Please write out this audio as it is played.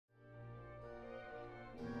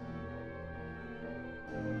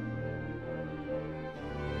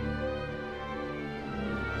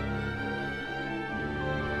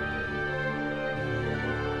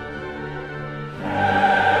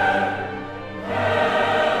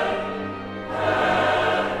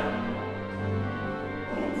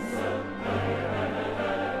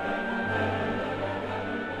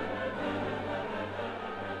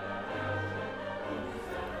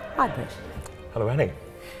Hi, Brett. Hello, Annie.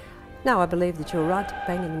 Now, I believe that you're right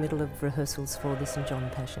bang in the middle of rehearsals for the St John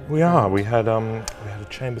Passion. We are. We had a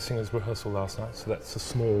chamber singers rehearsal last night, so that's a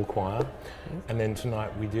small choir. And then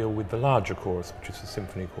tonight we deal with the larger chorus, which is the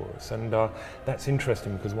symphony chorus. And that's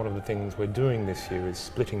interesting because one of the things we're doing this year is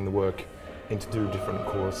splitting the work into two different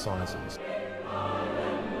chorus sizes.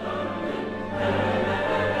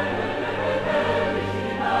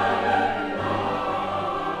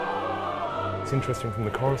 It's interesting from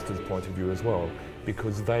the choristers' point of view as well,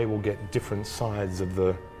 because they will get different sides of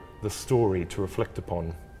the story to reflect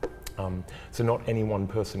upon. So not any one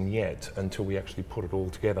person yet, until we actually put it all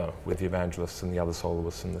together with the evangelists and the other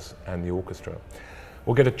soloists and the orchestra.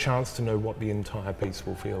 We'll get a chance to know what the entire piece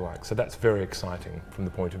will feel like. So that's very exciting from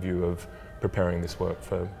the point of view of preparing this work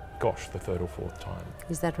for, gosh, the third or fourth time.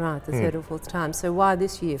 Is that right, the third or fourth time? So why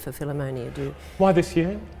this year for Philharmonia? Why this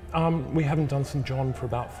year? We haven't done St John for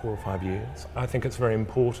about 4 or 5 years. I think it's very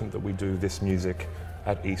important that we do this music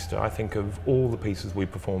at Easter. I think of all the pieces we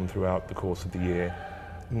perform throughout the course of the year,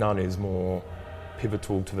 none is more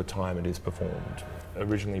pivotal to the time it is performed.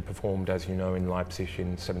 Originally performed, as you know, in Leipzig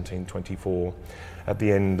in 1724, at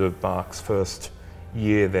the end of Bach's first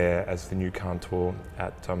year there as the new cantor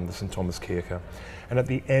at the St Thomas Kirche, and at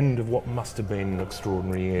the end of what must have been an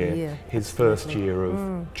extraordinary year, his first year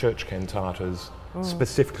of church cantatas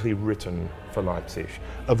specifically written for Leipzig,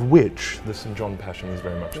 of which the St John Passion is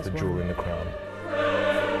very much the jewel in the crown.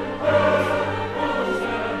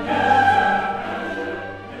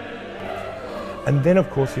 And then of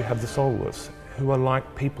course you have the soloists, who are like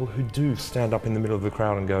people who do stand up in the middle of the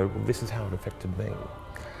crowd and go, well, this is how it affected me.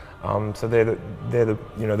 So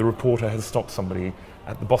the reporter has stopped somebody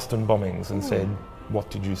at the Boston bombings and said,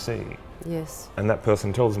 what did you see? Yes. And that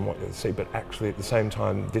person tells them what they see, but actually at the same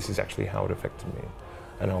time, this is actually how it affected me,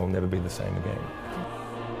 and I will never be the same again.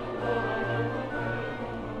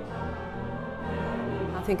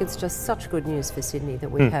 I think it's just such good news for Sydney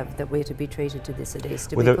that we have, that we're to be treated to this at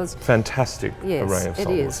Easter. With a fantastic array of soloists. Yes,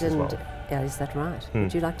 it is, as well. Is that right?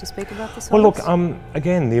 Would you like to speak about the soloists? Well, look,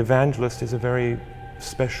 again, the evangelist is a very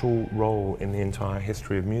special role in the entire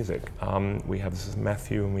history of music. We have the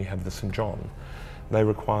Matthew and we have the St John. They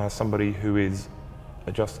require somebody who is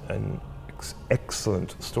just an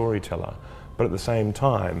excellent storyteller, but at the same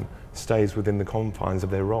time stays within the confines of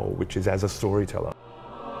their role, which is as a storyteller.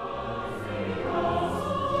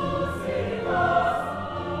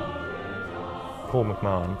 Paul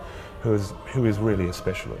McMahon, who is really a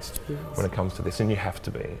specialist when it comes to this, and you have to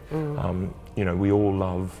be. You know, we all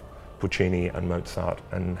love Puccini and Mozart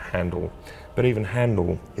and Handel, but even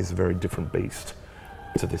Handel is a very different beast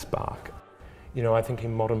to this Bach. You know, I think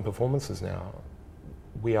in modern performances now,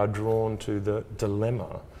 we are drawn to the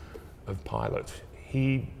dilemma of Pilate.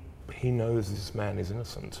 He knows this man is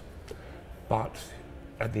innocent, but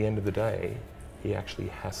at the end of the day, he actually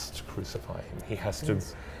has to crucify him. He has to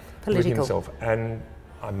rid himself. And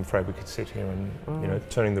I'm afraid we could sit here and, you know,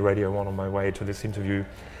 turning the radio on my way to this interview,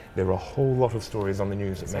 there are a whole lot of stories on the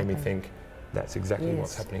news that made me think that's exactly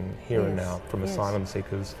what's happening here and now, from asylum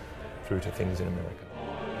seekers through to things in America.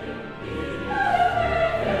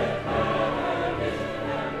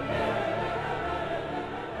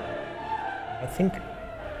 I think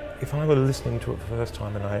if I were listening to it for the first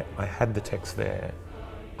time and I had the text there,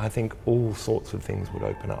 I think all sorts of things would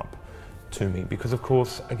open up to me, because of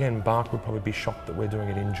course, again, Bach would probably be shocked that we're doing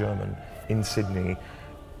it in German, in Sydney,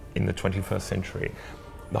 in the 21st century.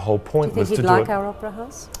 The whole point was to do it... Do you think he'd like our opera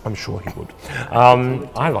house? I'm sure he would.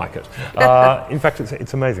 I like it. In fact,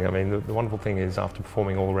 it's amazing. I mean, the wonderful thing is, after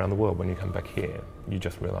performing all around the world, when you come back here, you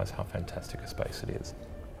just realise how fantastic a space it is.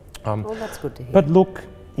 Well, that's good to hear. But look,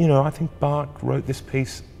 you know, I think Bach wrote this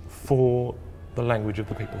piece for the language of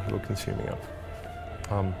the people who are consuming it.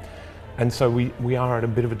 And so we are at a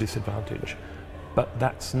bit of a disadvantage. But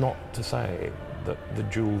that's not to say that the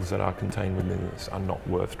jewels that are contained within this are not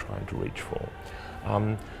worth trying to reach for.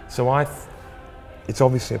 So it's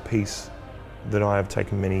obviously a piece that I have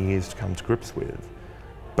taken many years to come to grips with,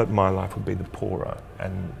 but my life would be the poorer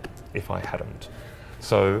and if I hadn't.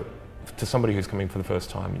 So to somebody who's coming for the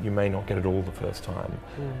first time, you may not get it all the first time,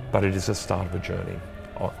 but it is the start of a journey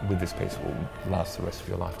with this piece that will last the rest of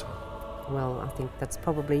your lifetime. Well, I think that's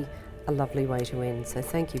probably a lovely way to end. So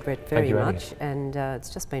thank you, Brett, very much. And it's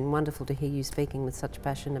just been wonderful to hear you speaking with such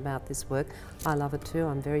passion about this work. I love it too.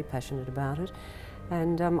 I'm very passionate about it.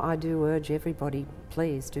 And I do urge everybody,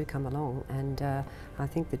 please do come along. And I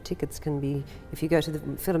think the tickets can be, if you go to the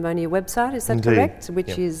Philharmonia website, is that correct?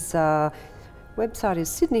 Which is, website is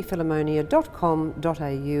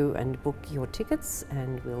sydneyphilharmonia.com.au, and book your tickets,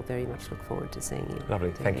 and we'll very much look forward to seeing you.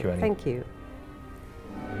 Lovely, thank you, Annie. Thank you.